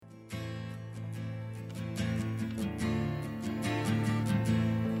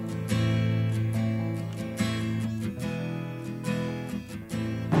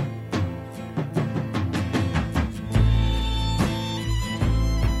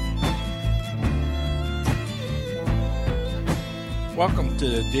Welcome to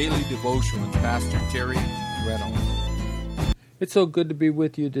the Daily Devotion with Pastor Terry Reynolds. It's so good to be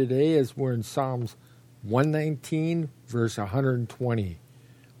with you today as we're in Psalms 119, verse 120.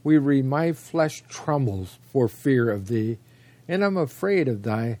 We read, "My flesh trembles for fear of thee, and I'm afraid of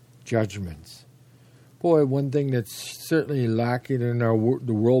thy judgments." Boy, one thing that's certainly lacking in the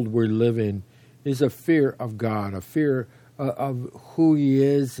world we live in is a fear of God, a fear of who He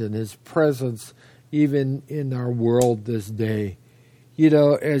is and His presence even in our world this day. You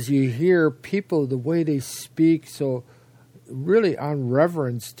know, as you hear people, the way they speak, so really on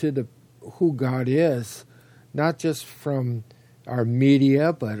reverence to who God is, not just from our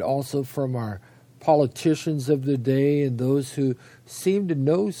media, but also from our politicians of the day and those who seem to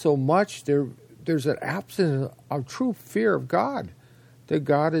know so much, there's an absence of true fear of God. That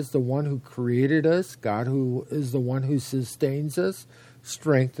God is the one who created us, God who is the one who sustains us,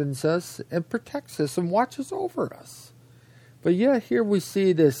 strengthens us, and protects us and watches over us. But yet here we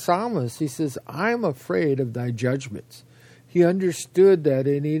see the psalmist, he says, "I'm afraid of thy judgments." He understood that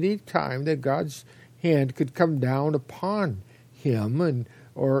at any time that God's hand could come down upon him,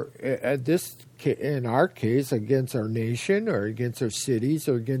 or at this, in our case, against our nation or against our cities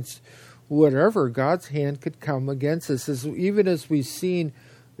or against whatever, God's hand could come against us. Even as we've seen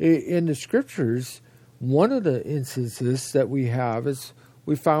in the scriptures, one of the instances that we have is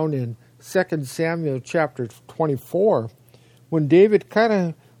we found in 2 Samuel chapter 24, when David kind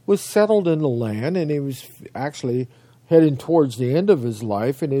of was settled in the land and he was actually heading towards the end of his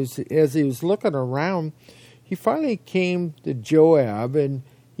life. And as he was looking around, he finally came to Joab and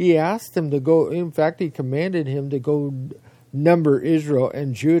he asked him to go. In fact, he commanded him to go number Israel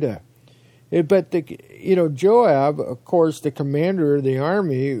and Judah. But Joab, of course, the commander of the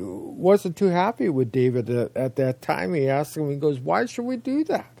army, wasn't too happy with David at that time. He asked him, he goes, "Why should we do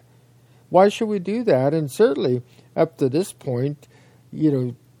that? Why should we do that?" And certainly, up to this point,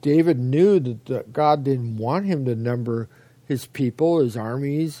 David knew that God didn't want him to number his people, his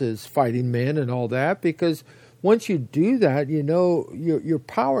armies, his fighting men, and all that, because once you do that, your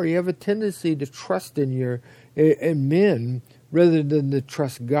power. You have a tendency to trust in men rather than to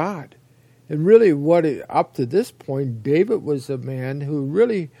trust God. And really, up to this point, David was a man who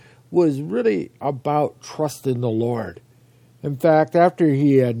was about trusting the Lord. In fact, after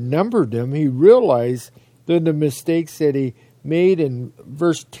he had numbered them, he realized that the mistakes that he made. In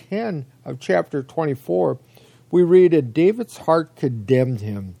verse 10 of chapter 24, we read that David's heart condemned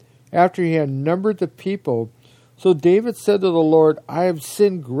him after he had numbered the people. So David said to the Lord, "I have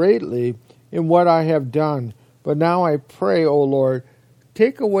sinned greatly in what I have done, but now I pray, O Lord,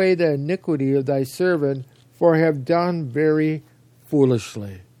 take away the iniquity of thy servant, for I have done very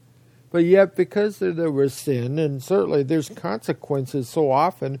foolishly." But yet, because there was sin, and certainly there's consequences so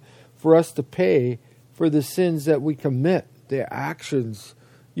often for us to pay for the sins that we commit, the actions,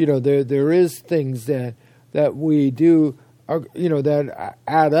 there is things that we do, that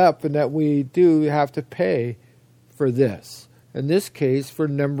add up and that we do have to pay for this. In this case, for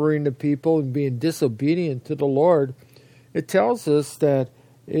numbering the people and being disobedient to the Lord, it tells us that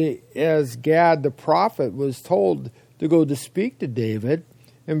as Gad the prophet was told to go to speak to David,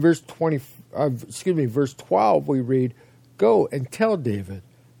 in verse 12 we read, "Go and tell David,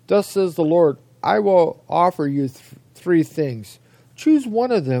 thus says the Lord, I will offer you three things. Choose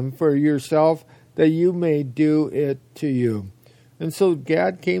one of them for yourself, that you may do it to you." And so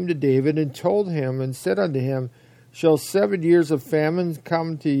Gad came to David and told him and said unto him, "Shall 7 years of famine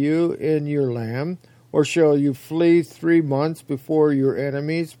come to you in your land? Or shall you flee 3 months before your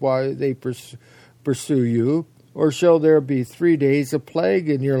enemies while they pursue you? Or shall there be 3 days of plague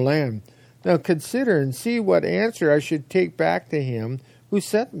in your land? Now consider and see what answer I should take back to him who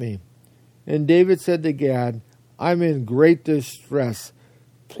sent me." And David said to Gad, "I'm in great distress.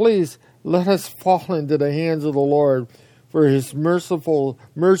 Please let us fall into the hands of the Lord, for his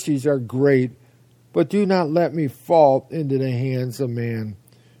mercies are great. But do not let me fall into the hands of man."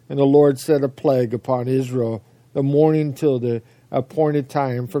 And the Lord set a plague upon Israel the morning till the appointed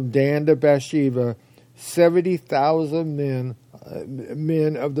time, from Dan to Beersheba, 70,000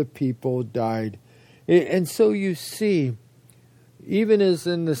 men of the people died. And so you see, even as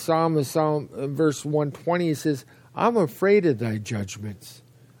in the Psalm verse 120, it says, "I'm afraid of thy judgments."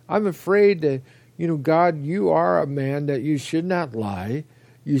 I'm afraid that, God, you are a man that you should not lie.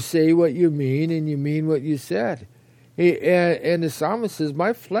 You say what you mean, and you mean what you said. And the psalmist says,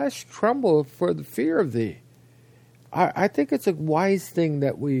 "My flesh trembles for the fear of thee." I think it's a wise thing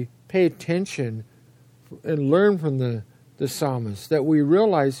that we pay attention and learn from the psalmist, that we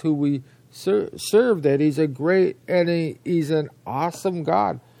realize who we serve, that he's a great and he's an awesome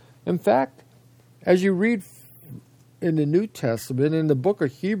God. In fact, as you read in the New Testament, in the book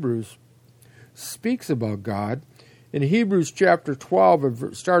of Hebrews, speaks about God. In Hebrews chapter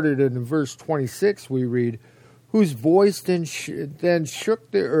 12, started in verse 26, we read, whose voice then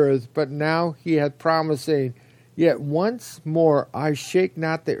shook the earth, but now he hath promised, saying, yet once more I shake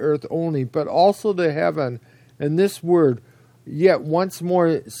not the earth only, but also the heaven. And this word, yet once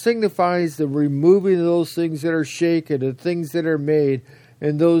more, signifies the removing of those things that are shaken, the things that are made,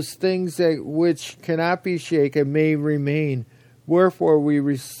 and those things that which cannot be shaken may remain. Wherefore we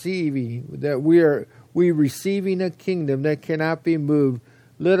receiving a kingdom that cannot be moved,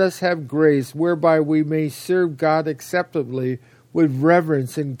 let us have grace whereby we may serve God acceptably with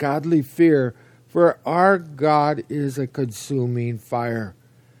reverence and godly fear, for our God is a consuming fire.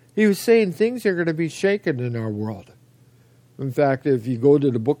 He was saying things are going to be shaken in our world. In fact, if you go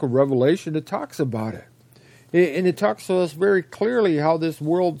to the book of Revelation, it talks about it. And it talks to us very clearly how this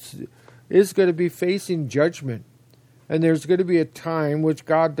world is going to be facing judgment. And there's going to be a time which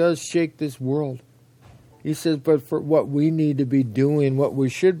God does shake this world. He says, but for what we need to be doing, what we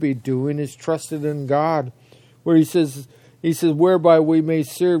should be doing is trusted in God. Where he says, whereby we may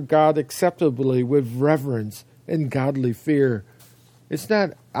serve God acceptably with reverence and godly fear. It's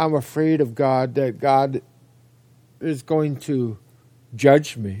not, I'm afraid of God, that God is going to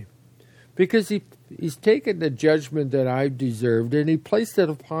judge me. Because he's taken the judgment that I deserved and he placed it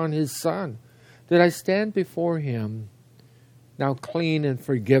upon his Son. That I stand before him now clean and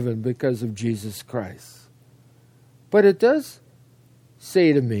forgiven because of Jesus Christ. But it does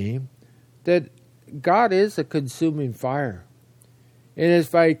say to me that God is a consuming fire. And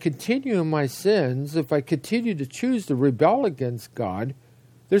if I continue in my sins, if I continue to choose to rebel against God,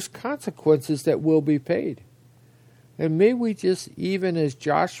 there's consequences that will be paid. And may we just, even as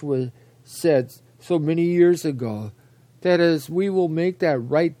Joshua said so many years ago, that as we will make that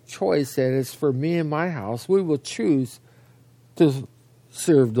right choice, that is for me and my house, we will choose to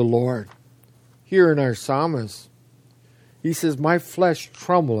serve the Lord. Here in our psalmist, he says, my flesh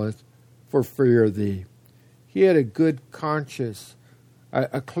trembleth for fear of thee. He had a good conscience,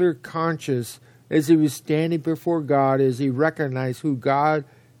 a clear conscience as he was standing before God, as he recognized who God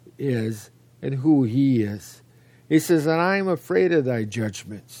is and who he is. He says, and I am afraid of thy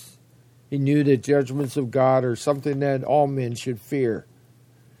judgments. He knew that judgments of God are something that all men should fear.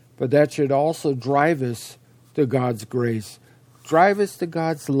 But that should also drive us to God's grace. Drive us to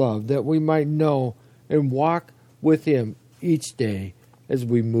God's love, that we might know and walk with him each day as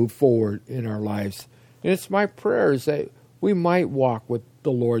we move forward in our lives. And it's my prayers that we might walk with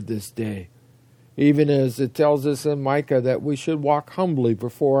the Lord this day. Even as it tells us in Micah that we should walk humbly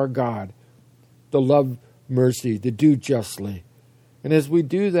before our God, to love mercy, to do justly. And as we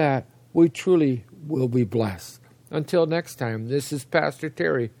do that, we truly will be blessed. Until next time, this is Pastor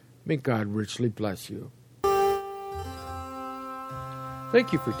Terry. May God richly bless you.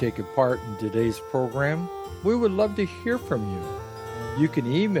 Thank you for taking part in today's program. We would love to hear from you. You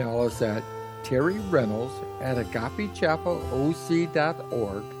can email us at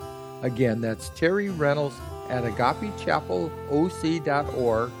terryreynolds@agapechapeleoc.org. Again, that's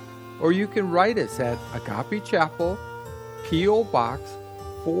terryreynolds@agapechapeleoc.org. Or you can write us at Agape Chapel, P.O. Box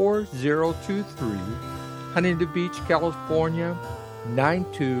 4023, Huntington Beach, California,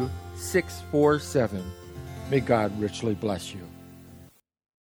 92647. May God richly bless you.